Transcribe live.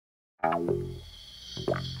Why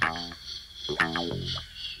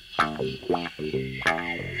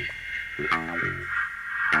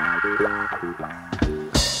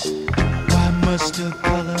must the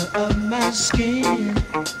color of my skin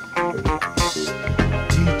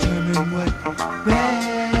determine what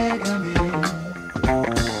rag I'm in?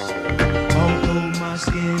 Although my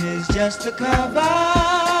skin is just a cover,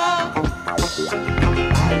 I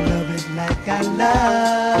love it like I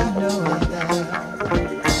love no other.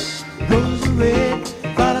 Roses are red,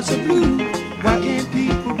 violets are blue. Why can't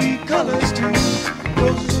people be colors too?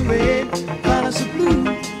 Roses are red, violets are blue.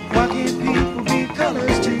 Why can't people be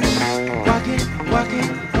colors too? Why can't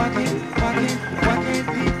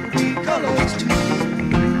people be colors too?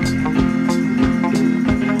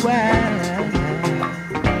 Why?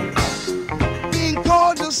 Being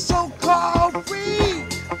called the so-called free,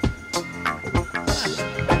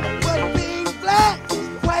 but being black is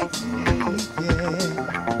quite unique, yeah.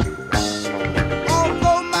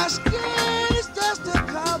 Although my skin is just a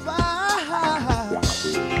cover,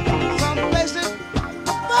 some places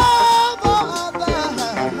above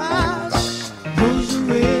others. Roses are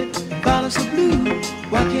red, violets are blue.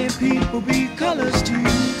 Why can't people be colors too?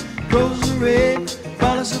 Roses are red,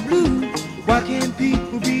 violets are blue. Why can't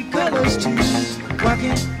people be colors too?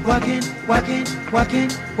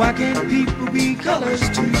 Why can't people be colors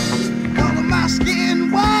too? Color my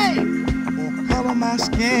skin white or color my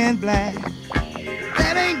skin black.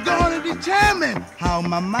 That ain't gonna determine how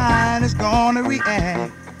my mind is gonna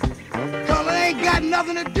react. Color ain't got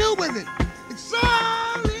nothing to do with it. It's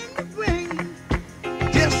all in the brain.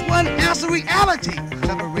 Just one ounce of reality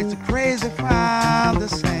separates the crazy from the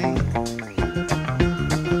sane.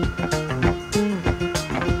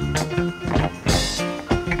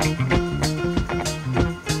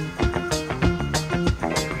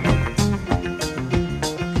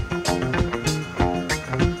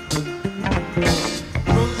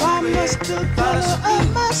 The color of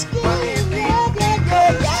my skin, yeah.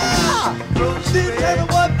 Determine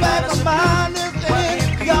what black of mine is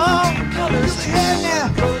in, y'all. Colors here now.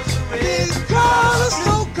 These colors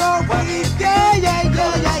so-called weak, yeah.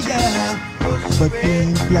 But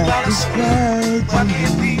being black is quite Why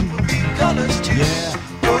can't people be colors too? Yeah.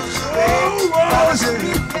 Roses are red, violets are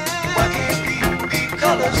blue. Why can't people be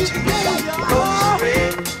colors too? Roses are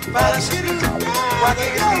red, violets are blue. Why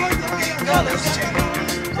can't people be colors too?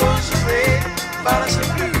 Roses are red, violets are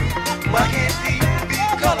blue. Why can't people be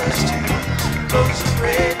colors too? Roses are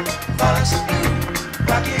red, violets are blue.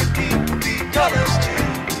 Why can't people be colors too?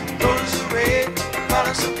 Roses are red,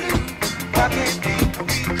 violets are blue. Why can't